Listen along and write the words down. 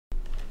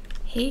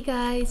Hey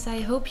guys, I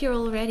hope you're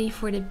all ready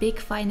for the big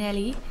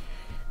finale.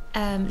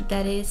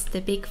 That is the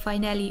big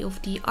finale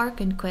of the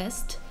Archon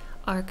Quest.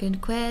 Archon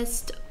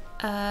Quest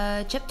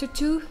Chapter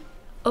 2,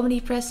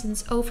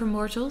 Omnipresence over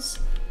Mortals.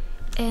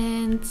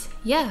 And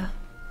yeah,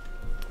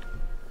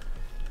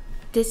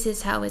 this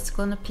is how it's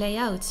gonna play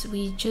out.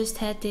 We just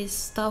had this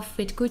stuff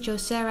with Kujo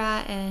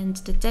Sarah and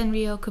the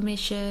Tenryou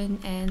commission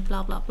and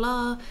blah blah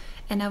blah.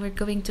 And now we're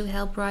going to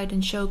help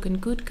Raiden Shogun,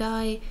 good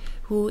guy,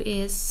 who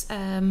is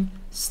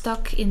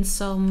stuck in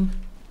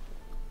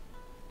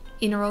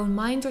her own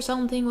mind or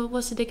something. What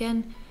was it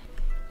again?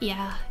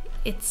 Yeah,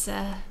 it's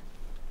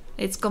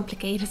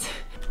complicated.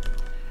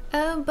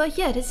 But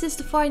yeah, this is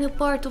the final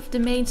part of the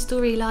main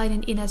storyline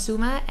in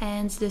Inazuma,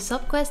 and the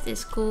subquest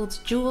is called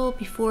Duel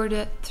Before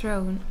the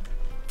Throne.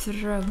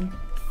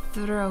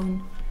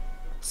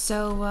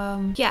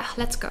 So yeah,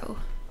 let's go.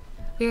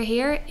 We're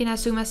here in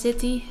Inazuma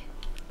City.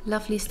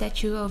 Lovely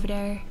statue over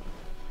there.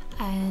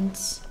 And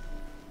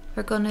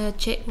we're gonna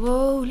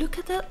whoa, look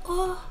at that.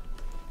 Oh,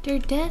 they're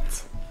dead.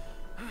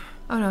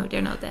 Oh no,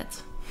 they're not dead.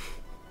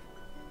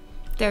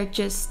 They're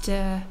just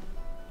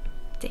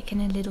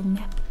taking a little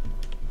nap.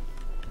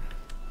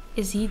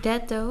 Is he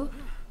dead though?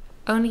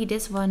 Only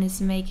this one is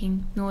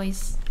making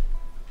noise.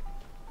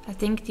 I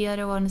think the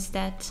other one is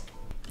dead.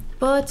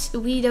 But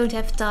we don't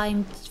have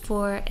time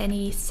for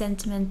any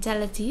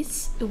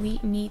sentimentalities. We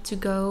need to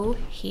go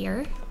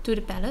here to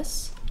the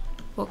palace.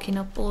 Walking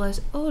up all those.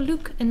 Oh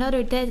look,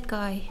 another dead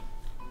guy.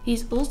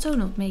 He's also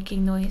not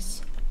making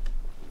noise.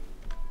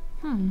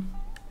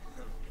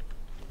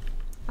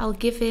 I'll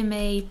give him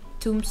a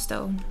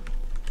tombstone.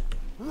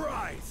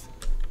 Rise.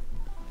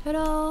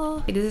 Ta-da!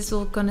 This is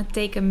all gonna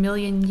take a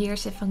million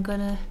years if I'm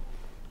gonna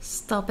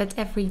stop at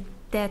every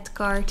dead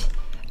card.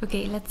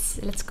 Okay, let's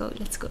go.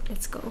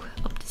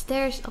 Up the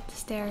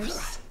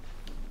stairs.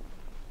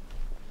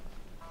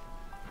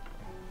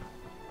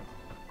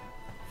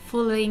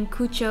 Following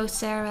Kujo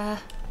Sarah,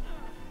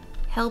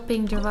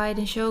 helping the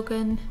Raiden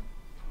Shogun.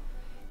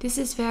 This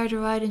is where the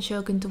Raiden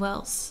Shogun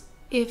dwells.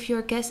 If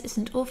your guess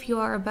isn't off, you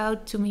are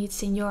about to meet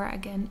Signora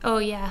again. Oh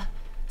yeah,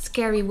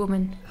 scary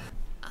woman.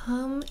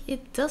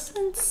 It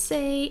doesn't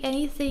say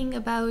anything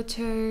about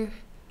her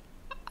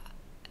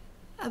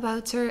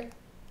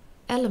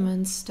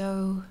elements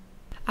though.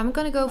 I'm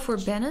gonna go for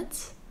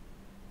Bennett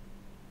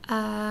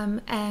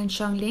and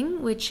Xiangling,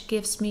 which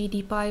gives me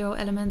the Pyro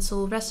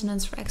Elemental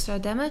Resonance for extra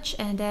damage,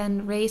 and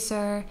then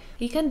Razor,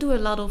 he can do a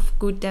lot of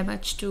good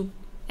damage to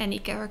any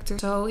character.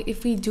 So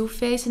if we do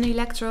face an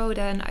Electro,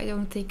 then I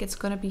don't think it's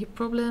gonna be a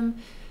problem.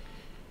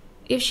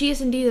 If she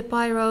is indeed a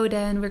Pyro,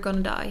 then we're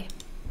gonna die.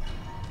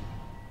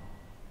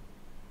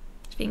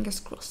 Fingers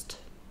crossed.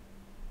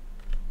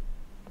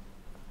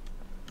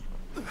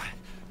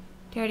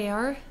 There they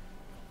are.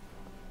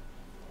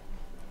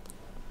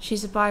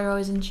 She's a Pyro,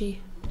 isn't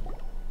she?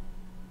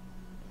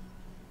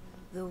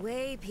 The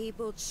way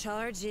people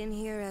charge in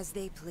here as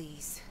they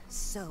please.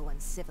 So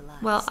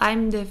uncivilized. Well,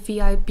 I'm the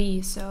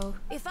VIP, so...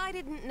 If I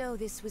didn't know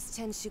this was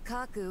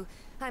Tenshukaku,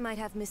 I might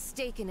have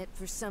mistaken it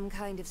for some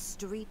kind of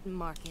street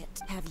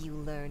market. Have you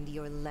learned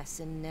your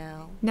lesson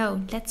now?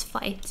 No, let's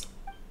fight.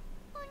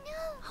 Oh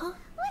no! Huh?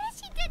 What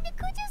has she done to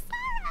Kujo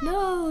Sarah?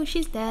 No,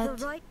 she's dead.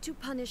 The right to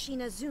punish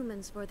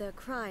Inazumans for their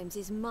crimes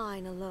is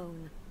mine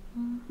alone.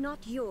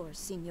 Not yours,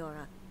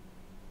 Signora.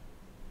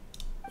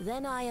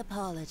 Then I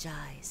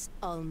apologize,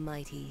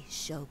 Almighty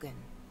Shogun.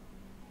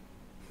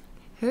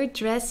 Her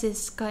dress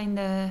is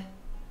kinda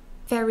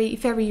very,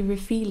 very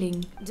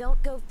revealing.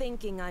 Don't go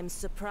thinking I'm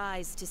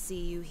surprised to see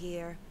you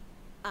here.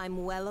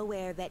 I'm well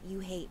aware that you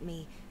hate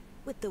me,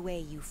 with the way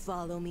you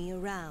follow me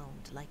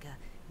around like a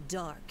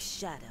dark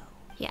shadow.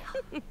 Yeah.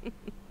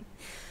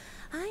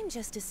 I'm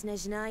just a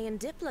Snezhnayan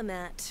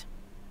diplomat.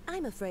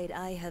 I'm afraid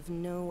I have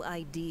no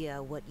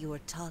idea what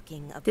you're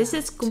talking about. This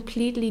is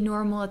completely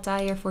normal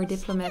attire for a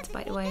diplomat,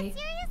 by the way.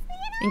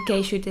 In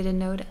case you didn't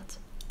know that.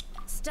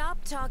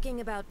 Stop talking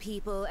about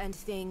people and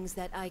things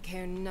that I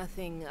care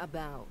nothing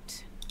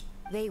about.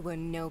 They were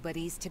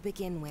nobodies to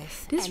begin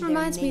with. This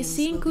reminds me,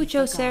 seeing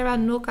Kujo Sarah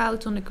knock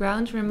out on the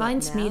ground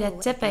reminds me that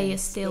Teppei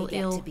is still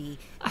ill.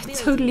 I've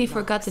totally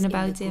forgotten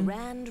about him.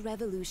 Grand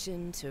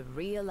revolution to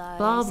realize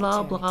Blah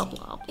blah eternity. blah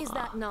blah blah. Is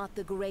that not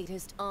the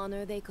greatest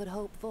honor they could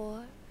hope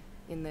for?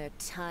 In their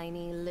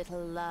tiny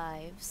little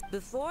lives.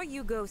 Before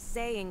you go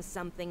saying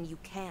something you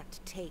can't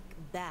take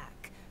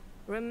back,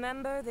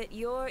 remember that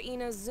you're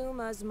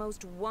Inazuma's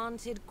most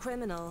wanted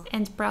criminal.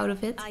 And proud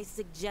of it. I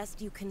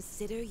suggest you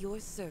consider your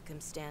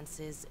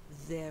circumstances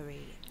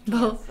very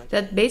Well, carefully.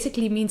 that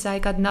basically means I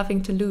got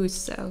nothing to lose,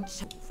 so...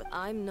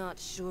 I'm not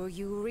sure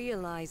you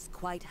realize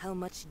quite how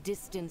much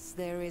distance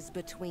there is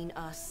between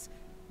us,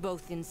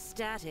 both in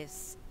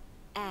status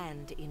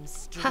and in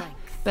strength. Ha!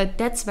 But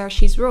that's where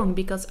she's wrong,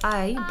 because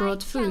I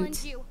brought food.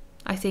 challenge you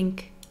I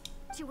think.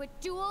 to a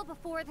duel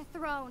before the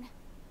throne.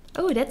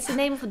 Oh, that's the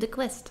name of the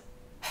quest.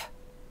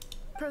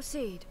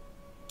 Proceed.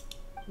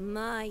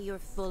 My, you're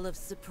full of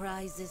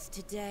surprises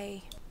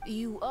today.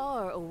 You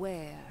are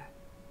aware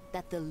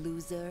that the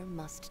loser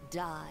must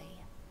die.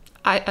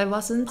 I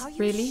wasn't Are you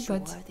really, sure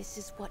but this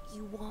is what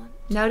you want?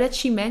 now that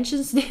she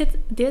mentions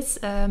this,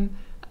 I'm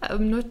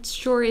not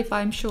sure if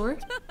I'm sure.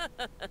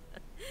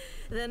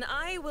 Then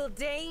I will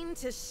deign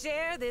to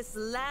share this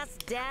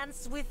last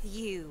dance with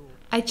you.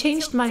 I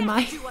changed Till my death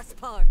mind. do us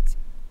part.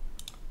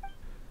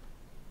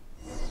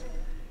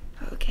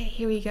 Okay,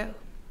 here we go.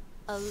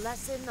 A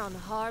lesson on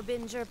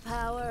harbinger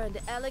power and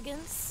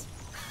elegance?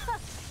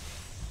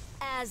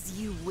 As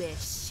you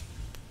wish.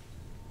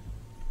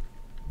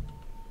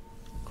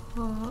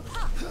 Oh.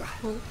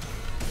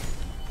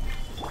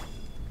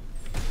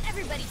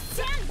 Everybody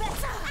stand back!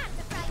 Out of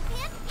the frying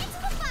pan, into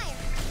the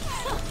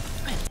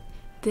fire!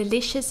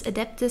 Delicious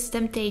Adeptus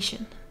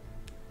Temptation.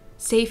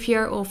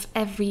 Savior of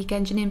every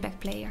Genshin Impact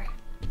player.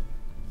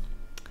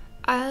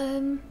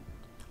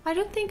 I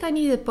don't think I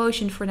need a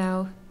potion for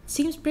now.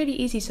 Seems pretty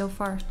easy so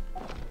far.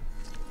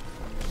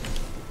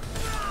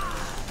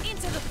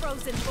 Into the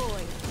frozen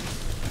void.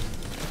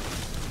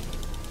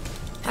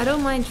 I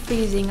don't mind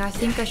freezing. I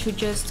think I should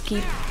just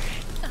keep...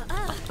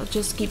 I'll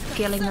just keep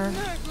killing her.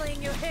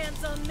 Laying your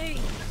hands on me.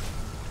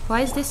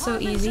 Why is this so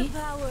easy?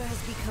 Power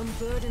has become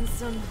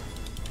burdensome.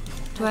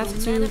 Do I have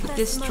to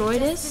destroy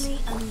this?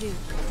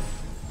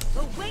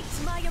 Await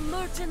my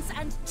emergence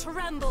and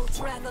tremble,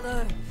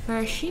 traveler.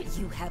 Where is she?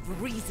 You have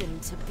reason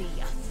to be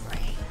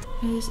afraid.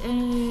 There's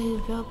any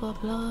blah blah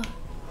blah. Do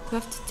I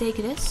have to take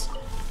this?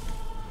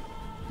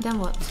 Then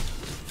what?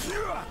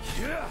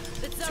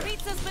 The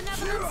Tsaritsa's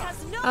benevolence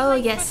has no Oh,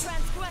 place yes. for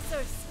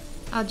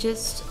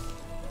transgressors.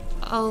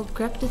 I'll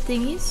grab the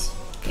thingies.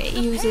 Okay,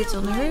 use it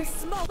on her.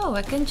 Oh,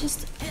 I can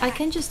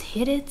just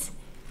hit it.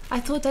 I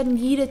thought I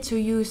needed to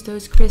use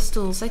those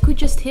crystals. I could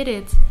just hit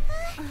it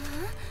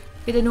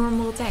with a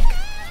normal attack.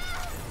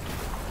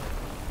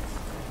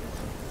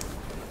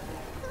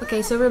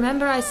 Okay, so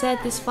remember I said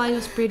this fight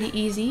was pretty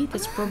easy.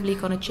 That's probably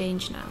gonna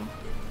change now.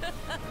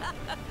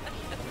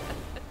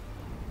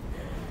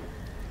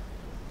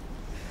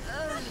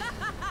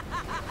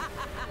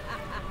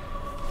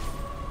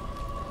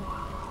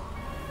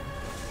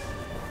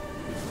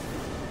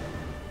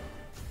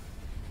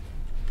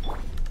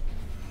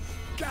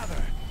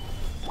 Gather.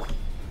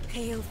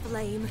 Pale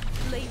flame,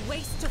 lay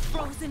waste to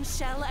frozen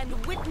shell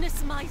and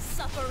witness my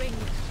suffering.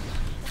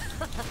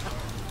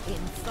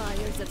 In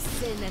fires of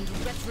sin and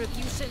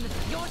retribution,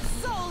 your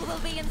soul will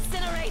be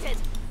incinerated.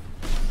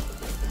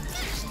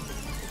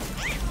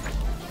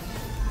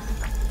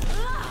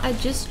 I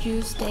just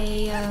used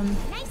a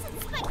Nice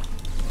and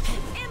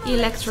spicy.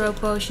 electro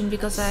potion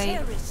because I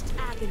Cherished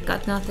agony.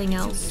 got nothing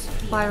else.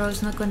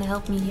 Pyro's not gonna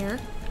help me here.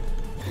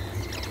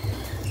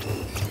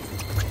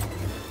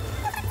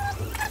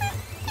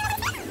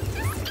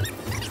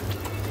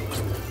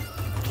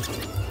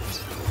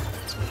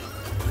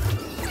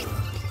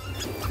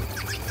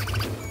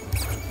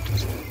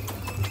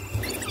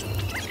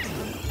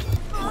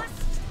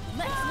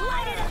 Let's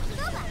light it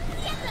up.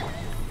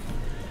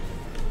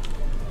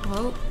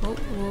 Whoa, whoa,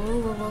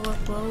 whoa, whoa, whoa, whoa,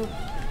 whoa.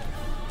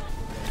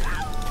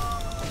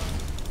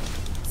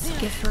 Let's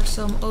give her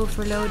some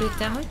overloaded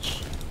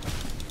damage.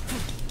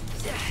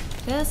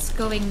 That's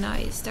going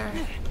nice.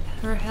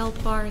 Her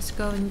health bar is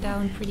going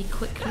down pretty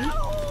quickly.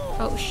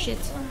 Oh shit.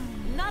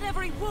 Not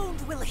every wound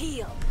will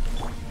heal.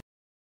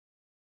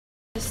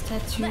 Just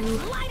had to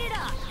Light it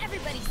up.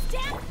 Everybody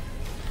stand.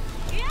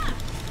 Yeah.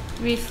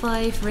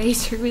 revive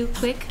Razor real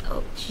quick.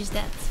 Oh, she's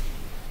dead.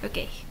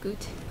 Okay, good.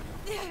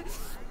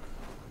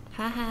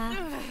 Haha.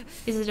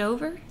 Is it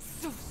over?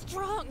 So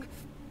strong.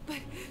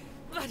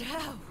 But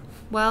how?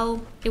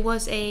 Well, it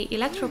was a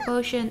electro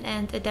potion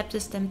and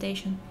Adeptus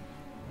Temptation.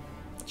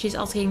 She's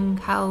asking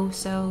how,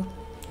 so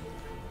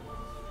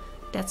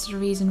that's the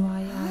reason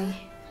why I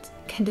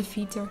can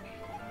defeat her.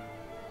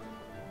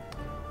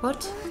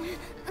 What?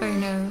 Oh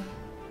no.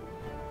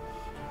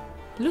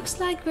 Looks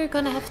like we're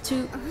gonna have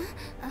to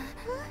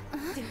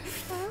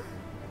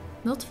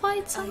not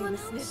fight someone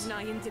else.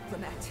 Nyan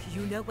diplomat.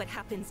 You know what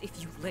happens if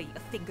you lay a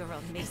finger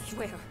on me. I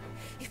swear,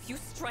 if you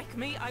strike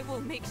me, I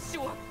will make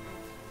sure.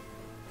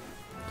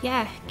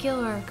 Yeah,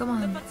 kill her, come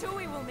The on.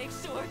 Batui will make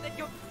sure that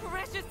your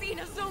precious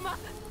Inazuma...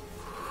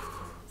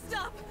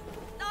 Stop!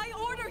 I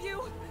order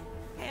you!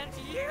 And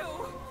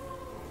you!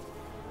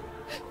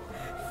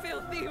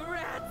 Filthy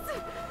rats!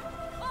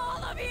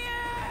 All of you!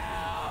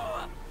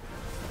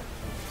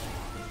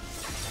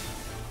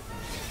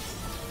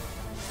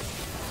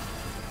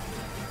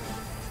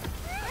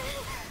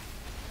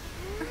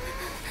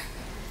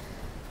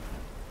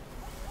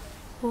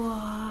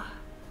 Whoa.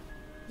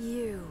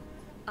 You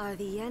are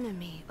the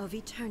enemy of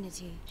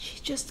eternity. She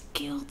just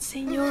killed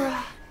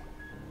Signora.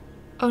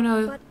 Oh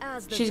no, But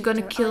as the she's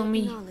gonna victor, kill I me.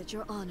 acknowledge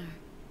your honor.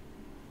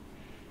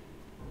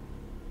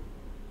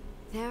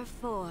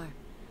 Therefore,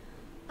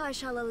 I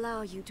shall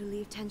allow you to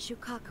leave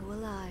Tenshukaku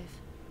alive.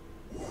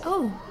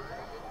 Oh.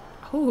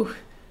 Oh.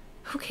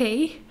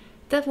 Okay.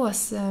 That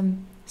was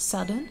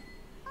sudden.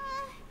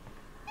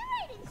 The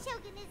Raiden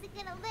Shogun isn't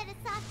gonna let us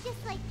off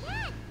just like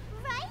that,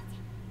 right?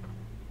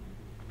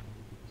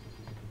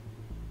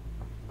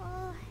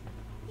 Oh,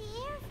 the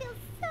air feels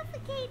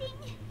suffocating.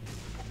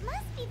 It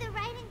must be the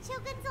Raiden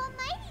Shogun's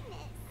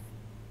almightiness.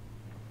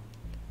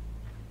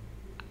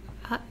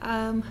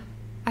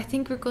 I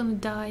think we're gonna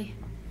die.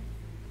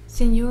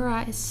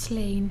 Signora is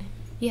slain.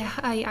 Yeah,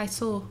 I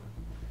saw.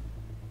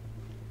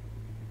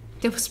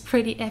 That was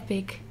pretty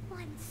epic.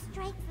 One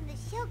strike from the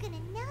Shogun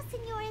and now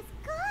Signora's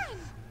gone.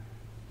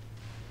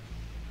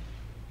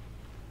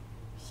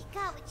 She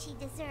got what she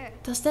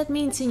deserved. Does that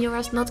mean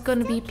Signora's not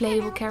gonna be a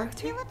playable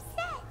character? Feel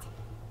upset.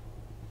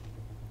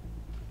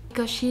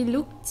 Because she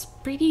looked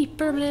pretty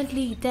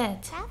permanently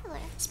dead. Traveler.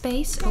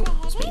 Space? Oh,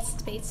 space,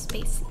 space,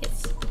 space. Yes.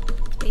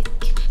 Space.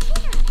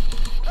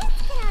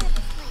 Let's get out of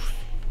this place.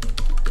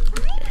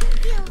 Mine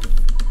feels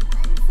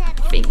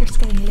unsettled. Fingers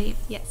getting lame.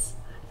 Yes.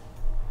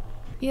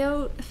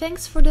 Yo,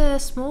 thanks for the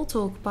small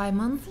talk,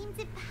 Paimon. Seems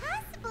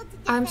impossible to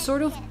I'm defend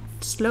sort of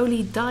this.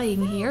 slowly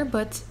dying here,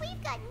 but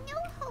We've got no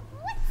hope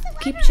whatsoever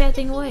keep of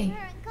chatting defeating away.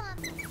 her in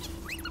combat.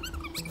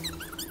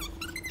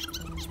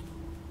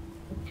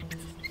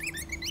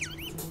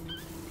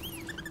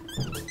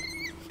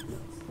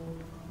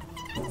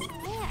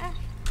 There.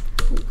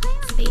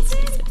 Space,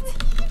 space, space.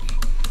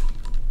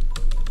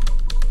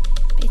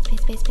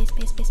 Space, space, space,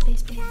 space, space, space,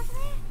 space.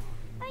 Traveler,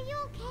 are you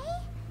okay?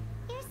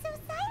 You're so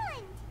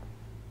silent.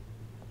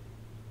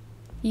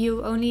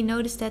 You only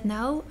noticed that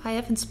now? I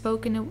haven't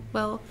spoken,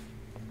 well,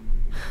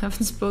 I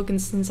haven't spoken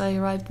since I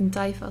arrived in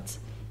Teyvat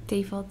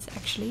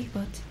actually,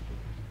 but...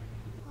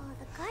 Oh,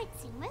 the guards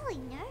seem really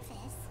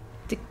nervous.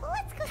 The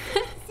Let's go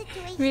see the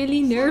situation.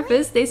 really shall we?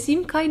 nervous? They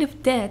seem kind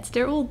of dead.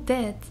 They're all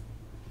dead.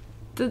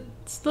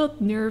 That's not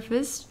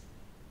nervous.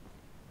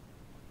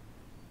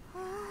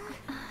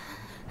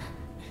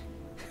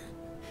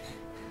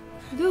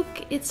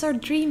 Look, it's our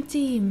dream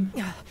team.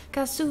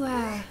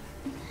 Kazuha.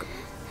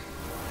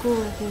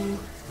 Goku.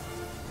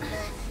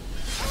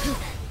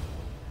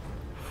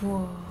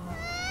 Whoa.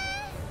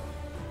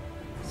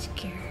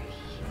 Scary.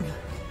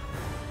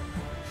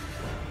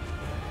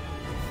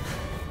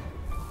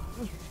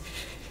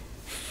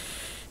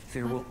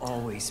 There will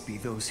always be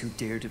those who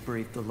dare to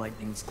brave the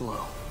lightning's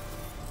glow.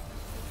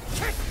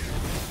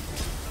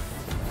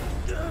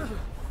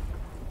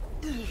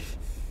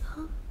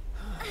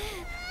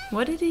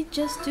 What did he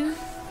just do?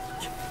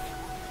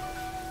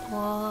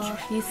 Oh,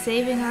 he's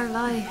saving our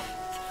life.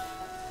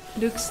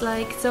 Looks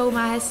like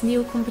Thoma has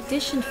new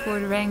competition for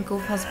the rank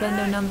of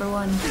Husbando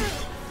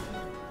 #1.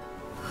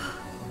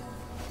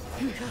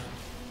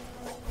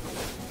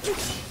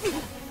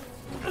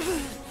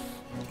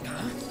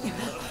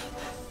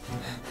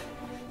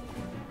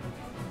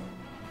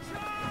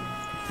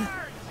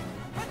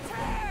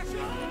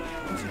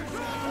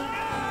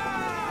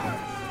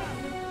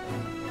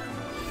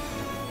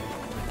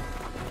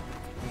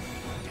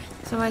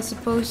 So I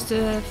suppose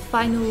the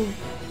final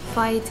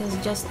fight has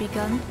just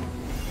begun.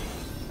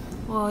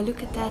 Oh,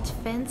 look at that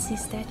fancy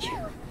statue.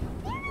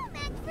 They're no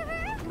match for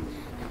her.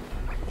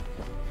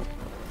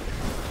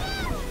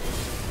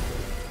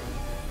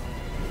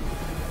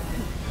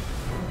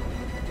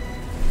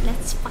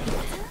 Let's fight.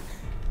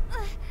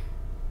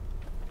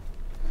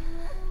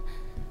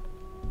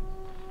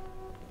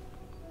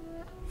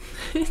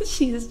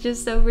 She's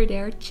just over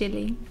there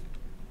chilling.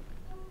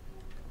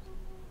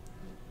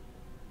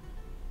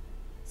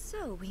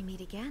 So we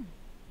meet again.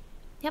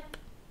 Yep.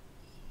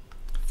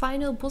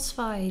 Final boss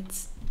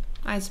fight,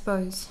 I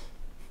suppose.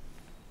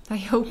 I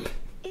hope.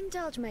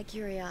 Indulge my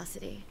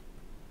curiosity.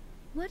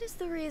 What is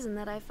the reason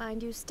that I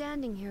find you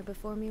standing here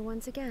before me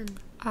once again?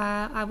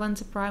 I want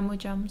the Primo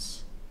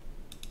Jumps.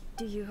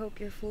 Do you hope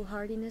your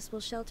foolhardiness will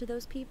shelter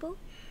those people?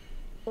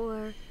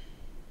 Or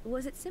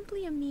was it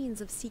simply a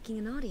means of seeking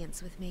an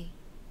audience with me?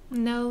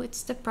 No,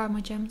 it's the Primo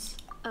Jumps.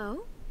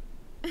 Oh?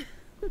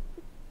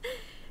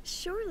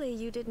 Surely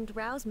you didn't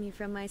rouse me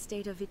from my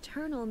state of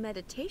eternal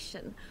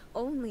meditation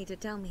only to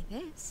tell me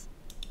this.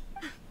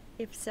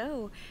 If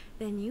so,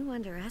 then you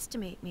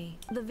underestimate me.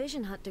 The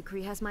Vision Hut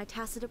decree has my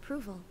tacit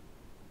approval.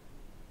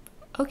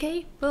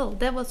 Okay, well,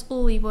 that was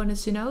all we wanted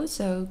to know,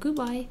 so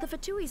goodbye. The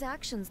Fatui's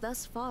actions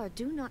thus far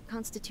do not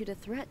constitute a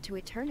threat to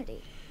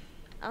eternity.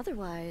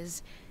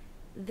 Otherwise,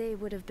 they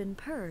would have been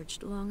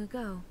purged long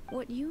ago.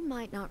 What you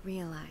might not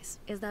realize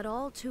is that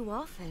all too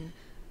often,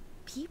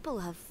 people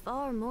have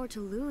far more to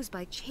lose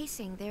by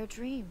chasing their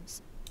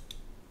dreams.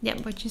 Yeah,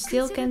 but you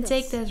still Consider can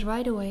take this. that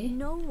right away.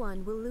 No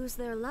one will lose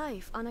their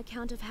life on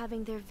account of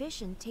having their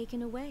vision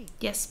taken away.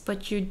 Yes,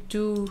 but you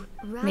do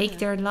Rather, make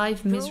their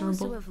life Those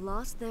miserable. who have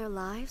lost their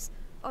lives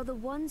are the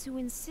ones who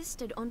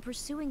insisted on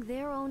pursuing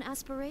their own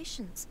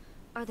aspirations,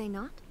 are they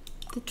not?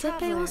 The Tepe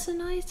Traveler, was a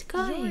nice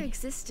guy. Your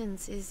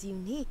existence is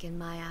unique in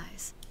my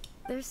eyes.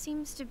 There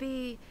seems to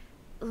be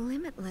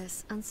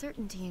limitless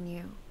uncertainty in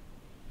you.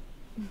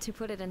 To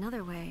put it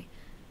another way,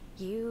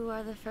 you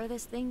are the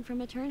furthest thing from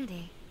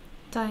eternity.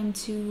 Time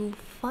to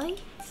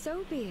fight?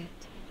 So be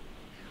it.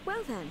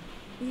 Well then,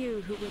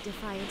 you who would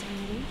defy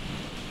eternity,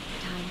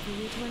 time for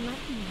you to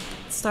enlighten me.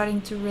 It's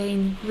starting to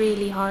rain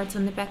really hard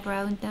on the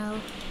background now.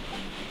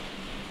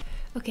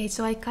 Okay,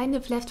 so I kind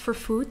of left for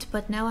food,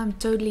 but now I'm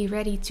totally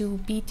ready to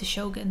beat the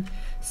Shogun.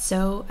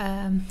 So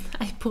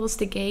I paused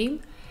the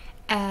game,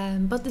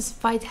 but this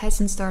fight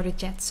hasn't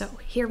started yet, so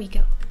here we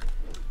go.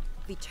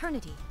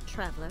 Eternity,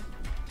 traveler.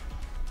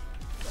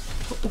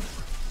 Oh,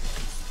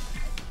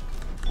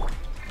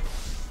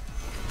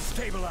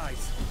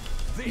 Stabilize.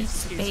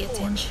 Let's This pay is order.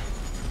 attention.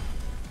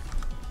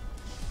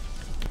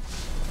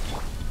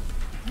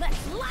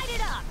 Let's light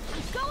it up!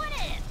 I'm going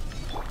in!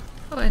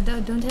 Oh, and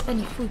I don't have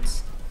any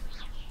foods.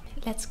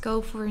 Let's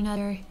go for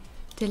another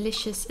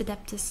delicious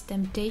Adeptus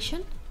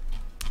Temptation.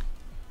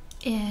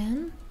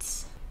 And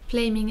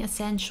flaming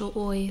essential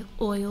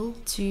oil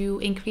to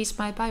increase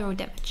my pyro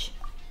damage.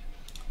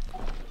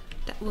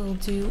 That will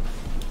do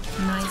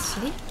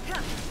nicely.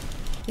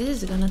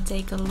 This is gonna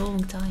take a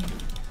long time.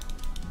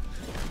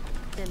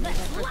 Then that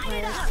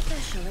requires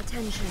special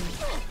attention.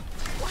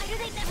 Why do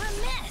they never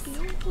miss?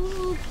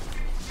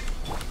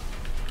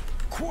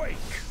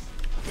 Quake.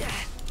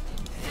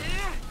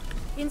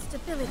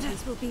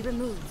 Instabilities will be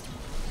removed.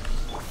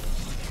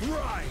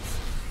 Rise.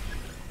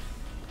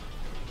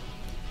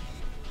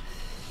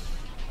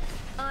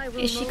 I will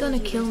Is she mold gonna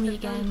you kill into me the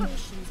again?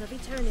 foundations of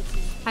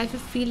eternity. I have a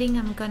feeling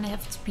I'm gonna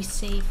have to be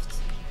saved.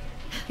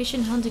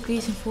 Vision hunt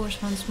degrees in force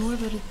once more,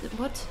 but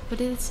what? What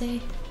did it say?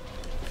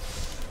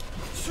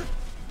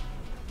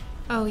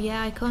 Oh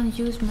yeah, I can't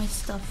use my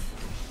stuff.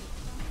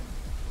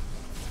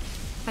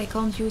 I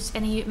can't use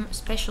any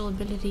special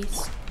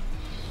abilities.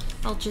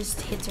 I'll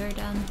just hit her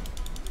then.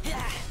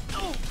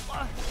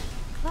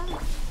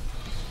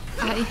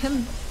 I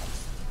am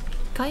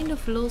kind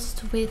of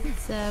lost with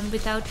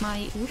without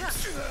my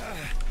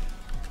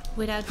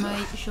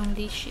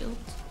Zhongli shield.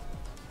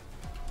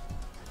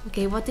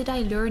 Okay, what did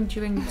I learn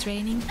during the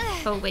training?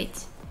 Oh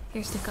wait,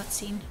 here's the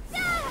cutscene.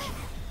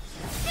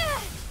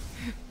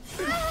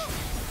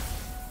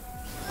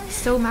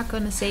 Is Toma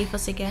gonna save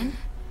us again?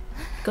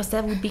 Because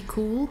that would be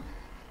cool,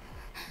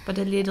 but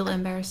a little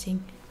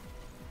embarrassing.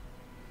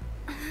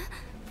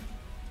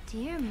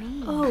 Dear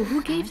me. Oh,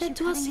 who gave Aren't that you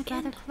to us cutting it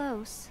again? rather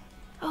close.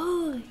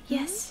 Oh,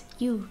 yes,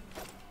 you.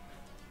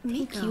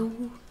 Thank Miko,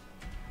 you.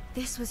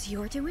 this was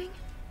your doing?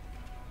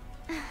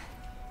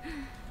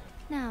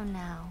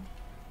 Now.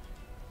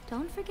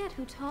 Don't forget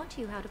who taught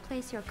you how to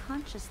place your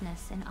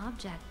consciousness in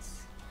objects.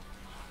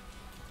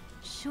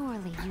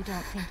 Surely you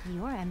don't think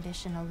your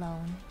ambition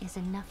alone is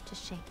enough to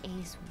shake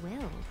Ei's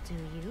will, do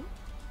you?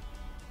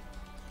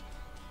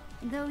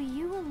 Though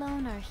you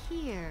alone are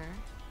here,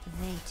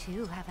 they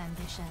too have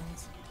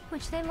ambitions,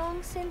 which they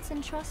long since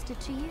entrusted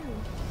to you.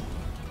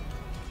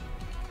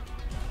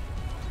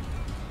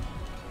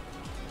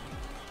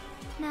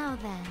 Now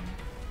then,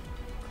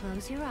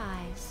 close your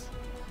eyes.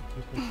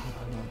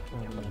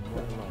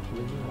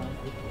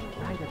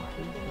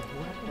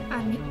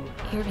 I'm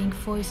hearing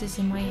voices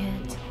in my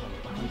head.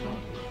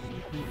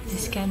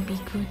 This can't be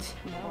good.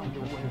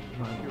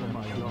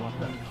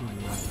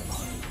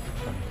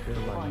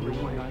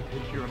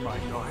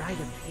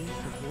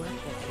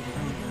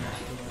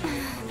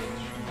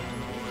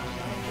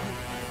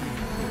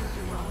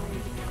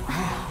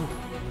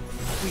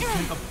 We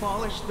can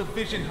abolish the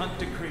Vision Hunt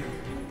decree.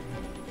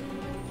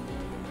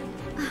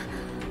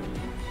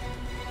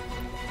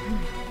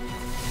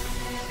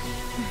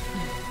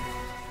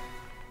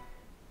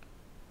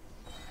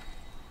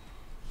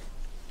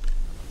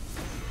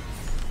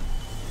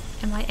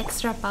 Am I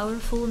extra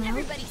powerful now?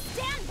 Everybody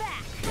stand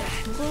back!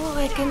 Oh,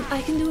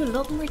 I can do a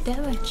lot more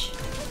damage.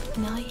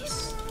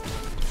 Nice.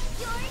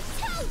 You're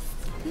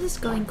toast! This is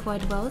going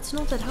quite well. It's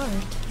not that hard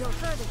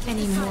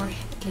anymore,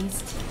 at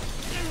least.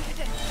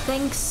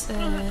 Thanks,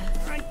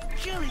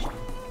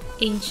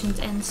 ancient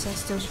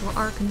ancestors or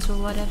archons or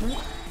whatever.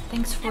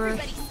 Thanks for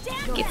Everybody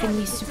stand giving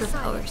me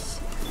superpowers.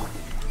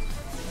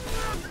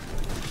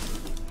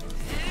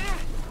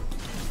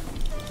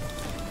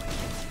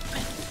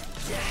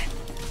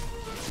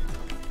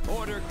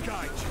 Order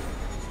guide you.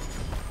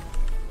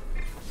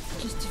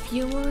 Just a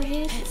few more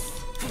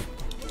hits.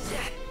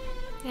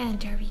 And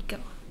there we go.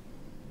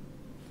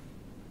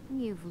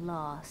 You've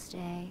lost,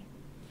 eh?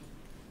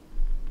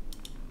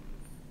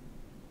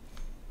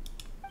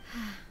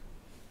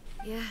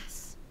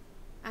 Yes,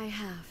 I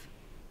have.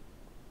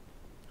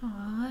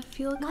 Aw, I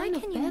feel Why kind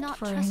of can you bad not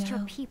for her trust your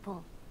now.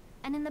 people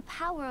and in the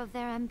power of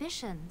their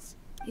ambitions?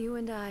 You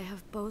and I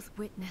have both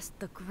witnessed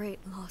the great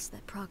loss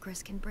that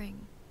progress can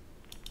bring.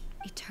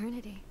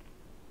 Eternity.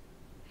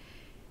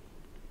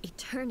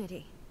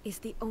 Eternity is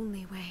the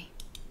only way.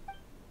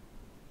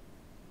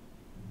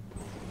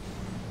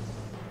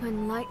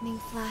 When lightning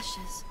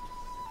flashes,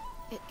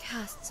 it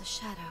casts a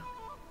shadow.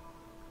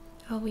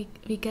 Oh, we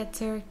get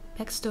their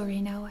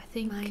backstory now, I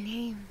think. My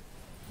name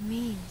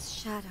means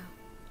shadow.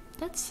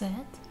 That's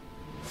sad.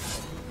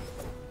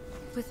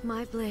 With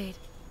my blade,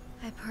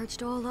 I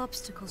purged all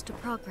obstacles to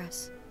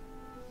progress.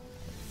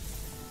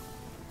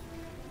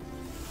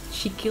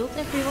 She killed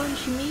everyone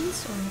she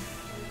means,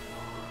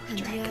 or? And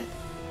yet,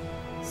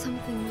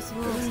 something was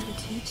lost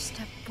with each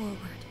step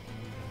forward.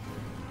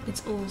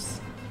 It's Oz.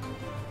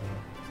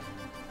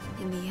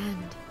 In the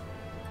end,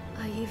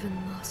 I even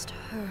lost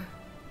her.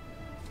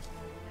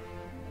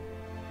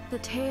 The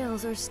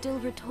tales are still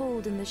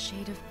retold in the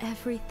shade of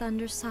every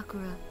Thunder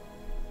Sakura.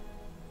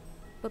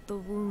 But the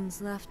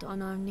wounds left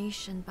on our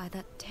nation by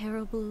that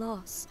terrible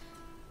loss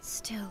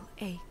still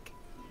ache.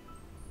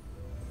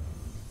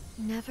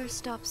 Never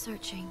stop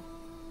searching,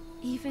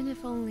 even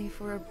if only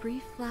for a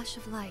brief flash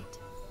of light.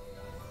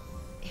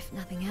 If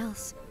nothing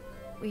else,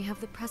 we have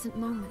the present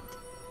moment.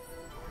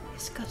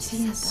 This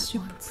cutscene is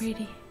super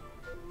pretty.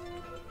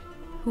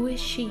 Who is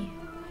she?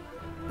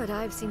 But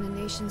I've seen a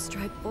nation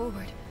strike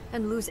forward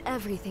and lose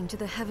everything to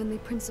the heavenly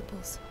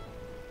principles.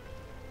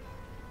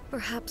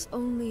 Perhaps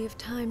only if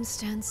time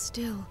stands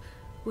still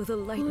will the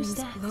lightning's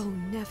glow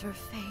never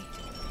fade.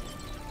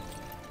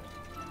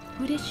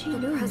 Who did she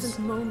lose? The present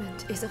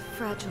moment is a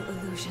fragile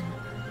illusion.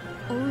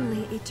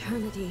 Only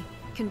eternity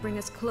can bring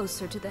us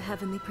closer to the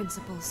heavenly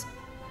principles.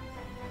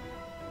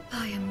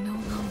 I am no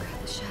longer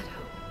the shadow.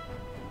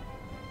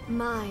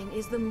 Mine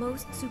is the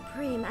most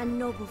supreme and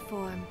noble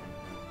form.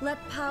 Let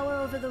power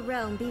over the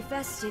realm be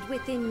vested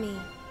within me.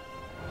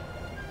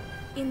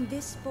 In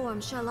this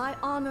form shall I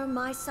honor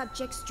my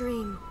subjects'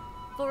 dream,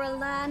 for a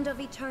land of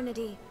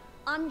eternity,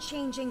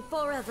 unchanging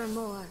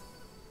forevermore.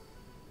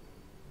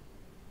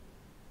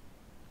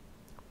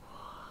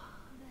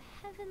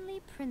 The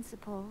heavenly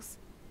principles.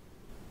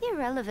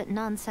 Irrelevant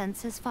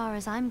nonsense as far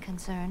as I'm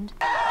concerned.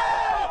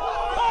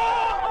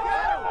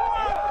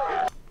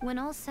 When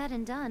all's said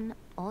and done,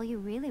 all you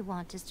really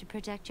want is to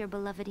protect your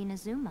beloved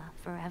Inazuma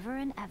forever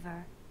and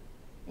ever.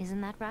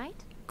 Isn't that right?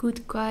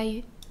 Good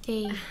guy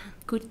A.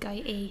 Good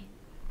guy A.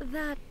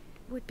 That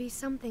would be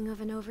something of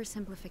an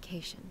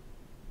oversimplification.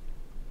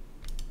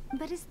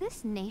 But is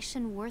this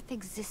nation worth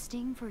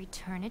existing for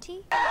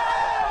eternity?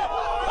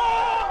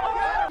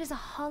 It is a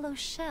hollow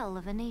shell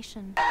of a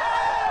nation.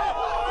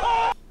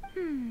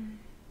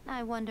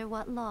 I wonder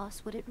what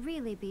loss would it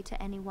really be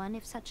to anyone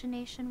if such a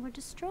nation were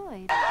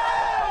destroyed.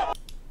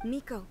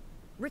 Miko,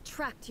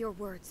 retract your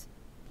words.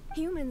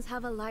 Humans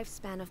have a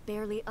lifespan of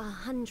barely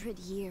 100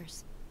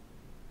 years.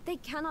 They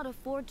cannot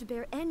afford to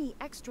bear any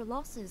extra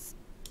losses.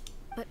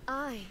 But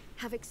I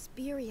have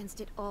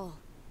experienced it all.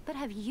 But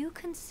have you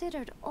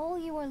considered all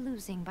you are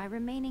losing by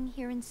remaining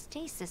here in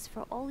stasis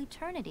for all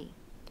eternity?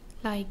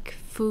 Like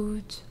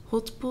food,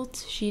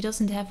 hotpot. She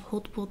doesn't have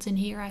hotpot in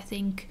here, I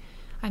think.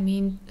 I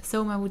mean,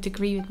 Thoma would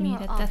agree with me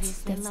that that's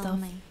stuff.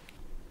 Lonely.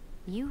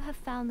 You have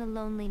found the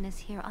loneliness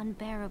here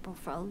unbearable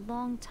for a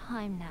long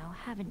time now,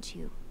 haven't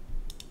you?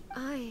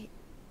 I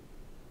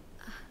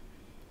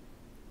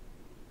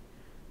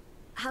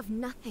have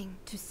nothing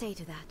to say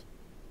to that.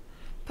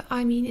 But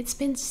I mean, it's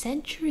been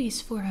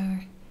centuries for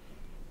her.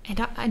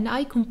 And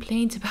I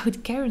complained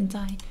about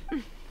quarantine.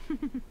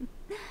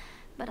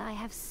 But I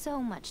have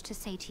so much to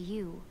say to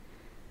you.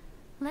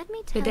 Let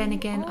me tell you. But then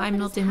again, I'm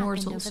not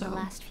immortal, over so. the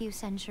last few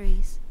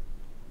centuries.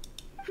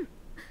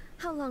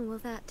 How long will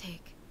that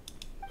take?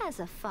 As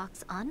a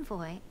fox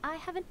envoy, I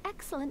have an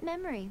excellent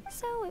memory,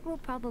 so it will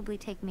probably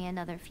take me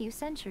another few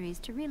centuries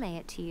to relay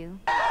it to you.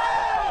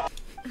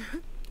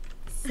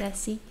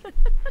 Sassy.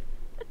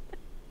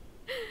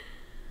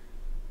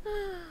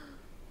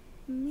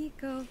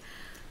 Miko,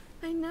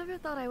 I never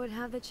thought I would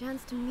have the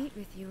chance to meet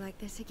with you like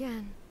this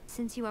again.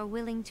 Since you are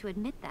willing to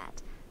admit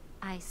that,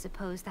 I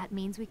suppose that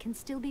means we can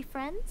still be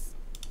friends?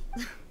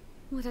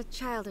 What a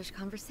childish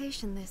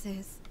conversation this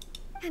is.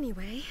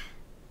 Anyway,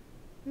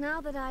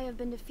 now that I have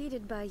been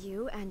defeated by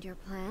you and your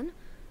plan,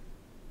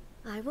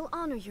 I will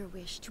honor your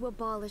wish to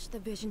abolish the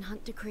Vision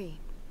Hunt Decree.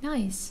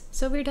 Nice.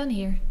 So we're done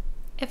here.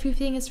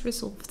 Everything is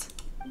resolved.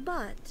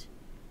 But,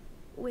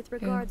 with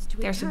regards to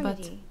there's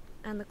eternity,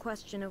 and the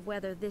question of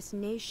whether this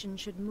nation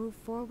should move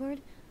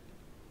forward,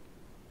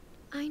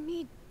 I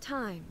need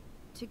time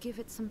to give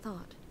it some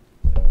thought.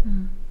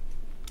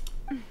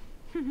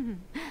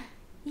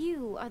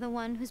 You are the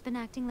one who's been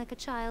acting like a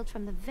child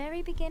from the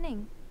very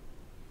beginning.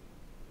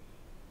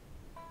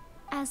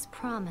 As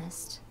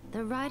promised, the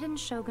Raiden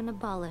Shogun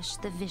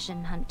abolished the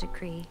Vision Hunt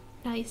Decree.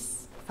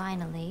 Nice.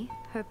 Finally,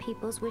 her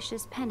people's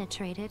wishes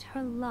penetrated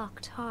her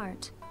locked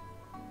heart.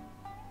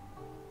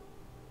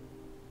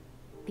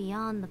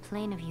 Beyond the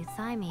Plane of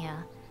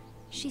Euthymia,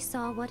 she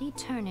saw what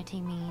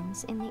eternity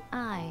means in the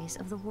eyes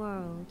of the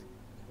world.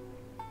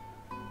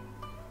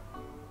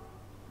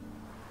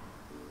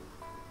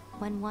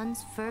 When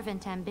one's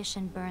fervent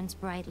ambition burns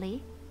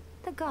brightly,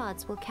 the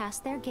gods will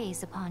cast their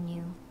gaze upon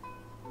you.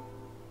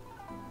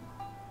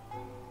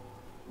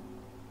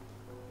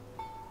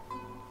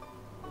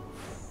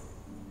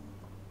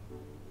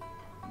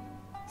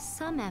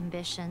 Some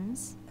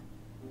ambitions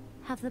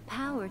have the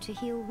power to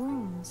heal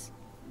wounds,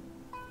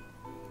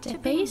 to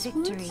bring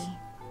victory,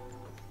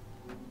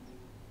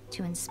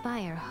 to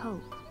inspire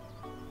hope.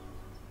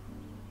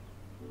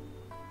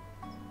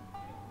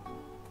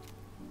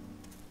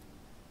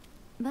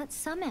 But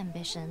some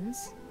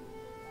ambitions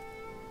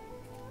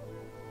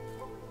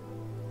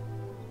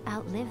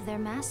outlive their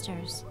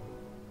masters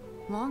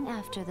long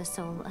after the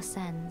soul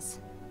ascends.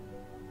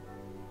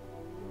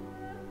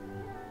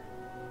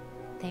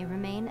 They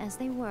remain as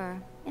they were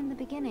in the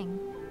beginning.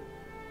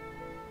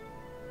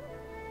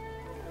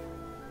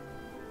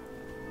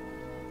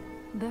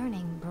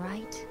 Burning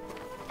bright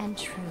and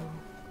true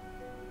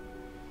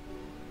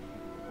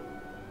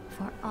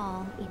for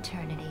all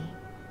eternity.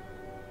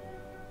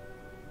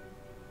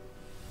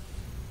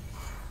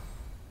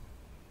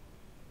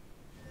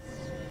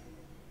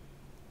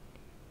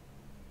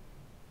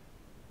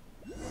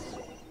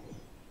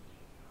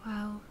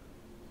 Wow.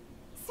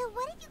 So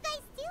what did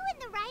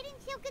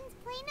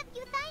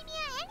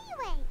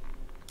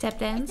Tap Is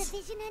dance. the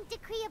vision hunt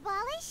decree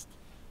abolished?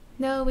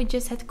 No, we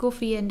just had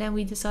coffee and then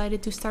we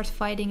decided to start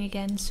fighting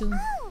again soon.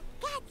 Oh,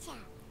 gotcha.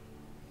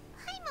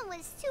 Paimon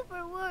was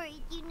super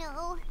worried, you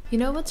know. You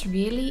know what's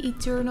really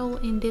eternal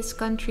in this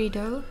country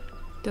though?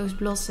 Those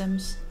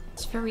blossoms.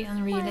 It's very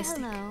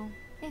unrealistic. Why, hello.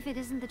 If it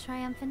isn't the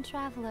triumphant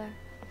traveler.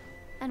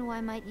 And why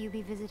might you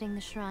be visiting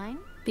the shrine?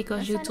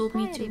 Because A you sign of told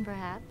me piety, to.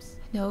 perhaps.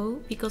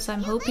 No, because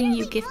I'm hoping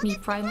you give me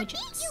Primo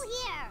primogems. you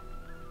here.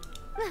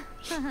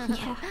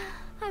 Yeah.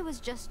 I was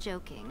just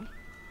joking.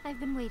 I've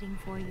been waiting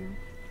for you.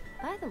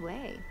 By the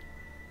way,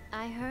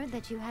 I heard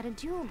that you had a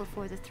duel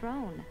before the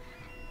throne.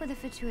 With a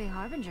Fatui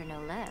Harbinger,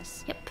 no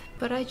less. Yep,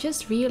 but I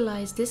just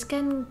realized this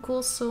can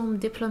cause some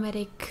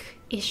diplomatic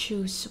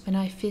issues when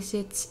I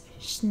visit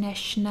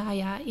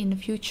Snezhnaya in the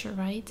future,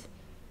 right?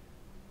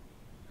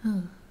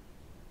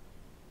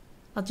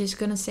 I'm just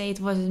gonna say it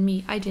wasn't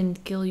me. I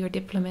didn't kill your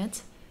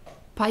diplomat.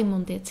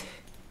 Paimon did.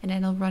 And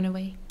then I'll run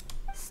away.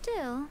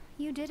 Still,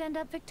 you did end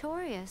up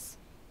victorious.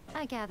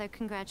 I gather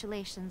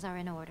congratulations are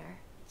in order.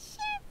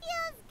 Sure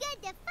feels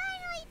good to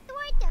finally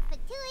thwart the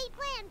Fatui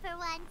plan for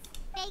once.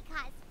 They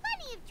caused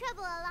plenty of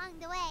trouble along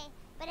the way,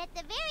 but at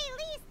the very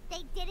least,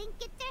 they didn't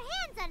get their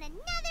hands on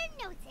another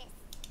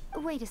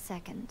notice. Wait a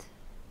second.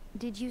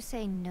 Did you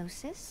say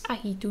gnosis?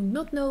 I do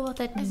not know what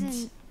that As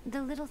means. in,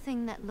 the little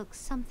thing that looks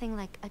something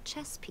like a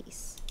chess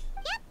piece.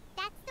 Yep,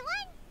 that's the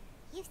one.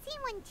 You've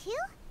seen one too?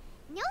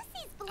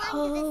 Gnosis belong to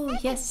Oh, the Seven.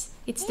 yes.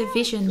 It's They the only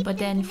vision, keep but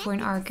them then for an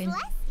connected to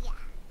Archon.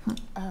 Celestia.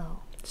 Oh,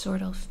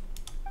 Sort of.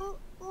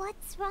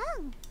 What's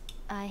wrong?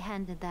 I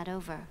handed that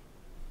over.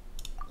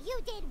 You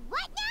did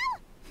what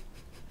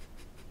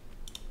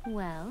now?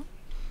 Well,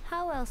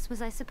 how else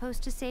was I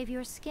supposed to save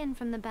your skin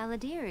from the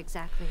balladeer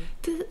exactly?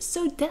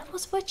 So that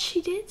was what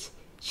she did?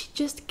 She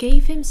just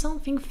gave him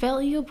something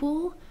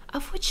valuable? I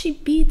thought she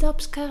beat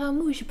up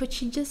Scaramouche, but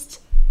she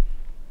just...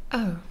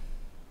 Oh.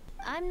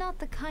 I'm not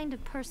the kind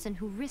of person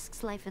who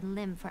risks life and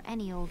limb for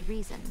any old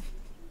reason.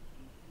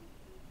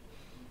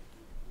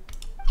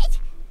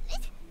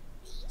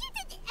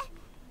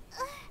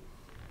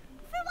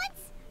 For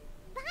once,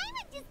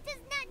 Paimon just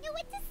does not know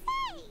what to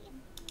say.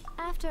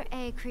 After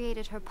Ei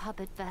created her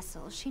puppet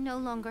vessel, she no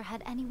longer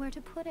had anywhere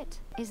to put it.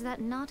 Is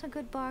that not a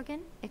good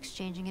bargain?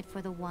 Exchanging it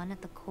for the one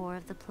at the core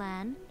of the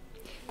plan?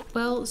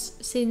 Well,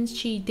 since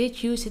she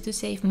did use it to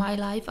save my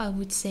life, I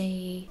would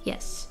say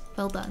yes.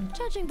 Well done.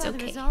 Judging It's by the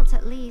okay. results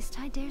at least,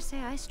 I dare say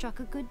I struck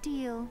a good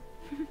deal.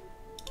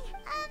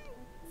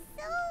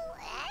 So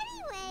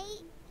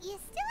anyway, you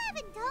still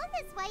haven't told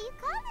us why you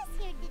called us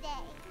here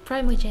today.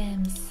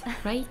 Primogems,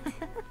 right?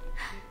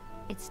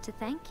 It's to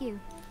thank you.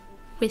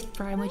 With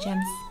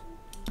Primogems.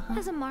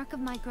 As a mark of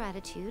my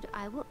gratitude,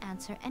 I will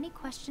answer any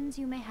questions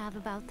you may have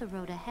about the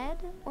road ahead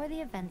or the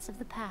events of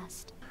the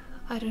past.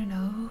 I don't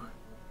know.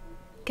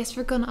 Guess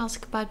we're gonna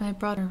ask about my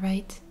brother,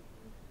 right?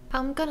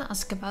 I'm gonna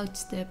ask about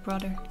the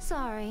brother.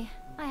 Sorry,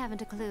 I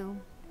haven't a clue.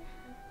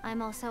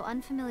 I'm also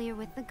unfamiliar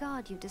with the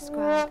god you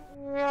described.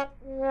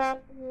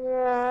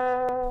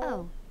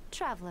 Oh,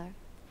 traveler.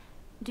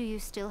 Do you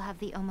still have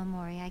the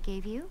Omamori I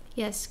gave you?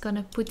 Yes,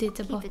 gonna put it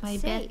above Keep it my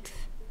safe. bed.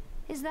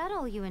 Is that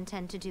all you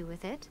intend to do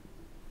with it?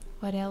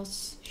 What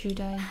else should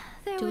I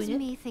There do was with it?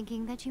 me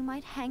thinking that you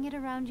might hang it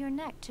around your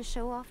neck to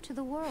show off to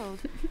the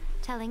world,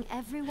 telling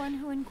everyone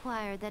who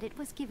inquired that it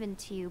was given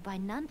to you by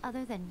none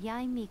other than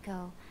Yae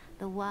Miko,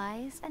 the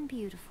wise and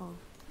beautiful.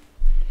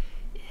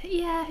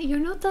 Yeah, you're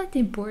not that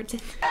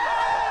important.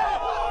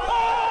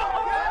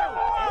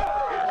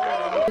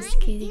 Just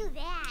kidding. Do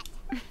that.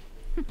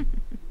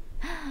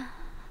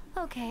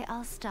 Okay,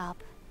 I'll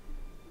stop.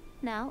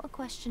 Now, a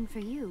question for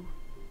you.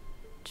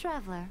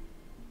 Traveler,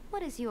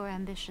 what is your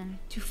ambition?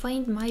 To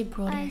find my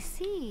brother I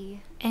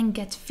see. and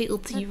get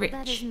filthy But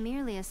that is rich.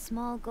 merely a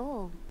small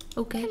goal.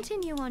 Okay,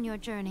 Continue on your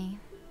journey,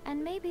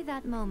 and maybe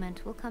that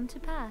moment will come to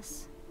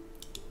pass.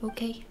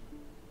 okay.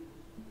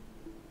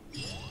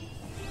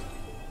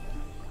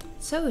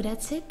 So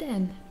that's it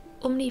then.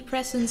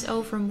 Omnipresence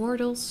over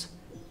mortals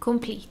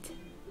complete.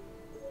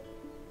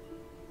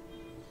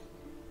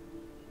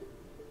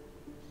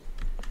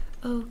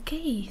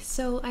 Okay,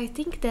 so I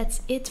think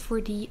that's it for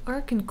the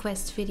Archon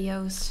Quest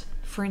videos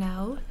for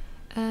now.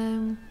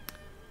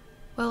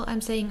 Well,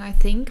 I'm saying I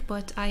think,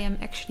 but I am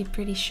actually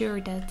pretty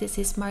sure that this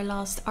is my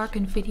last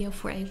Archon video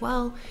for a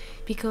while,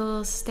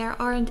 because there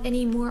aren't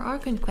any more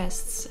Archon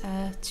Quests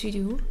to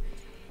do.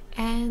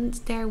 And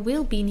there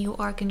will be new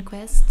Archon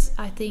Quests,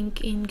 I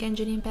think, in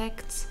Genshin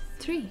Impact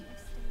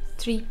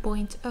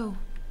 3.0,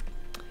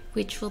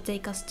 which will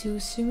take us to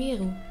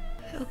Sumeru.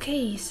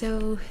 Okay,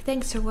 so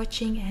thanks for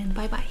watching and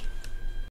bye bye.